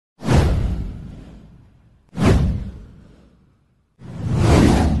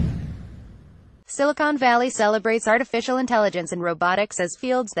Silicon Valley celebrates artificial intelligence and robotics as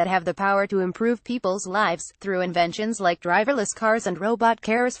fields that have the power to improve people's lives, through inventions like driverless cars and robot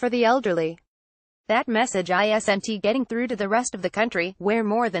carers for the elderly. That message isn't getting through to the rest of the country, where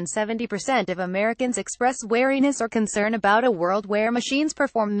more than 70% of Americans express wariness or concern about a world where machines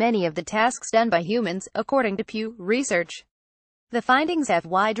perform many of the tasks done by humans, according to Pew Research. The findings have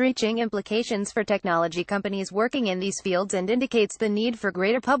wide-reaching implications for technology companies working in these fields and indicates the need for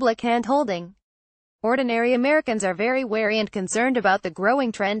greater public hand-holding. Ordinary Americans are very wary and concerned about the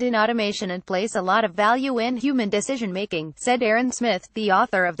growing trend in automation and place a lot of value in human decision-making, said Aaron Smith, the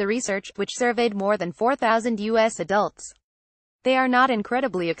author of the research, which surveyed more than 4,000 U.S. adults. They are not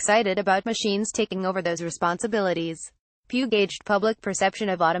incredibly excited about machines taking over those responsibilities. Pew gauged public perception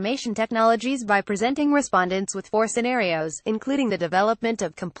of automation technologies by presenting respondents with 4 scenarios, including the development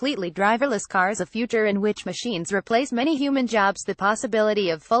of completely driverless cars, a future in which machines replace many human jobs, the possibility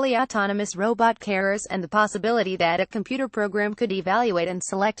of fully autonomous robot carers, and the possibility that a computer program could evaluate and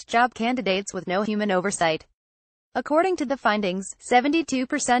select job candidates with no human oversight. According to the findings,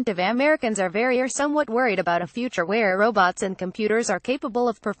 72% of Americans are very or somewhat worried about a future where robots and computers are capable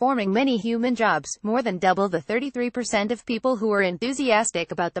of performing many human jobs, more than double the 33% of people who are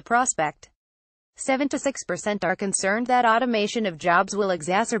enthusiastic about the prospect. 76% are concerned that automation of jobs will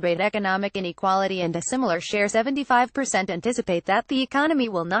exacerbate economic inequality, and a similar share, 75%, anticipate that the economy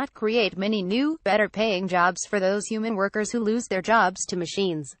will not create many new, better-paying jobs for those human workers who lose their jobs to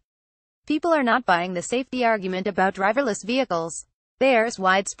machines. People are not buying the safety argument about driverless vehicles. There's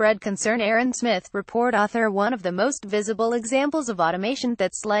widespread concern. Aaron Smith, report author. One of the most visible examples of automation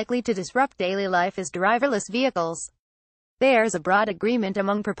that's likely to disrupt daily life is driverless vehicles. There's a broad agreement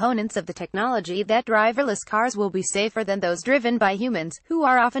among proponents of the technology that driverless cars will be safer than those driven by humans, who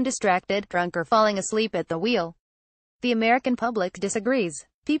are often distracted, drunk, or falling asleep at the wheel. The American public disagrees.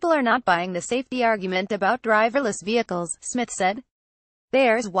 People are not buying the safety argument about driverless vehicles, Smith said.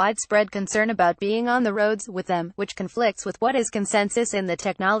 There's widespread concern about being on the roads with them, which conflicts with what is consensus in the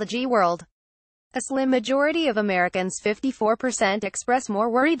technology world. A slim majority of Americans, 54%, express more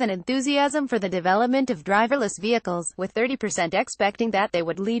worry than enthusiasm for the development of driverless vehicles, with 30% expecting that they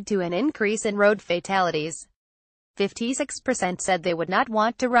would lead to an increase in road fatalities. 56% said they would not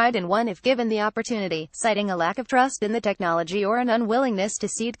want to ride in one if given the opportunity, citing a lack of trust in the technology or an unwillingness to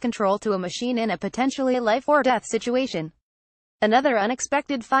cede control to a machine in a potentially life-or-death situation. Another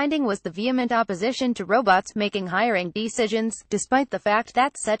unexpected finding was the vehement opposition to robots making hiring decisions, despite the fact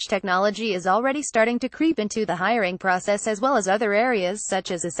that such technology is already starting to creep into the hiring process as well as other areas such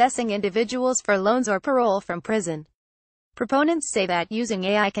as assessing individuals for loans or parole from prison. Proponents say that using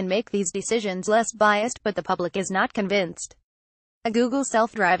AI can make these decisions less biased, but the public is not convinced. A Google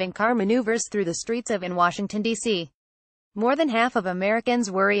self-driving car maneuvers through the streets of in Washington, D.C. More than half of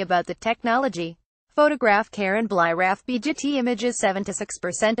Americans worry about the technology. Photograph Karen Blyrath BGT images.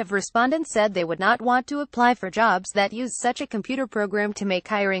 76% of respondents said they would not want to apply for jobs that use such a computer program to make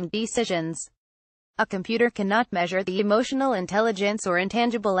hiring decisions. A computer cannot measure the emotional intelligence or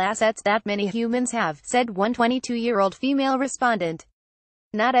intangible assets that many humans have, said one 22-year-old female respondent.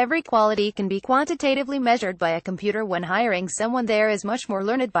 Not every quality can be quantitatively measured by a computer. When hiring someone, there is much more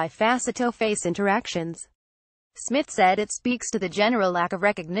learned by face-to-face interactions. Smith said it speaks to the general lack of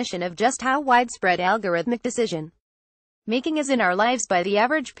recognition of just how widespread algorithmic decision making is in our lives by the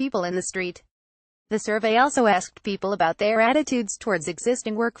average people in the street. The survey also asked people about their attitudes towards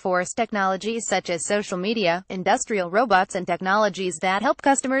existing workforce technologies such as social media, industrial robots, and technologies that help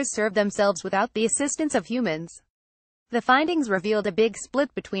customers serve themselves without the assistance of humans. The findings revealed a big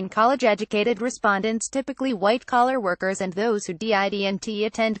split between college-educated respondents, typically white-collar workers, and those who didn't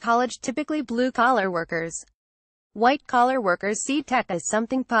attend college, typically blue-collar workers. White-collar workers see tech as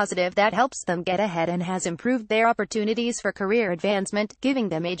something positive that helps them get ahead and has improved their opportunities for career advancement, giving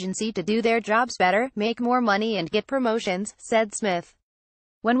them agency to do their jobs better, make more money, and get promotions, said Smith.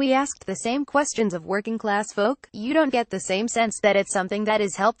 When we asked the same questions of working-class folk, you don't get the same sense that it's something that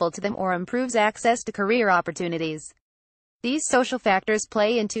is helpful to them or improves access to career opportunities. These social factors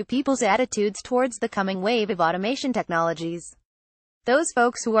play into people's attitudes towards the coming wave of automation technologies. Those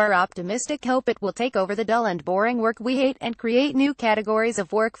folks who are optimistic hope it will take over the dull and boring work we hate and create new categories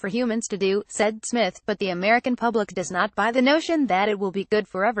of work for humans to do, said Smith, but the American public does not buy the notion that it will be good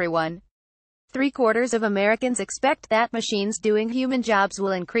for everyone. 3/4 of Americans expect that machines doing human jobs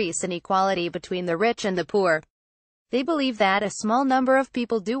will increase inequality between the rich and the poor. They believe that a small number of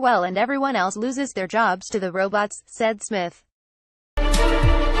people do well and everyone else loses their jobs to the robots, said Smith.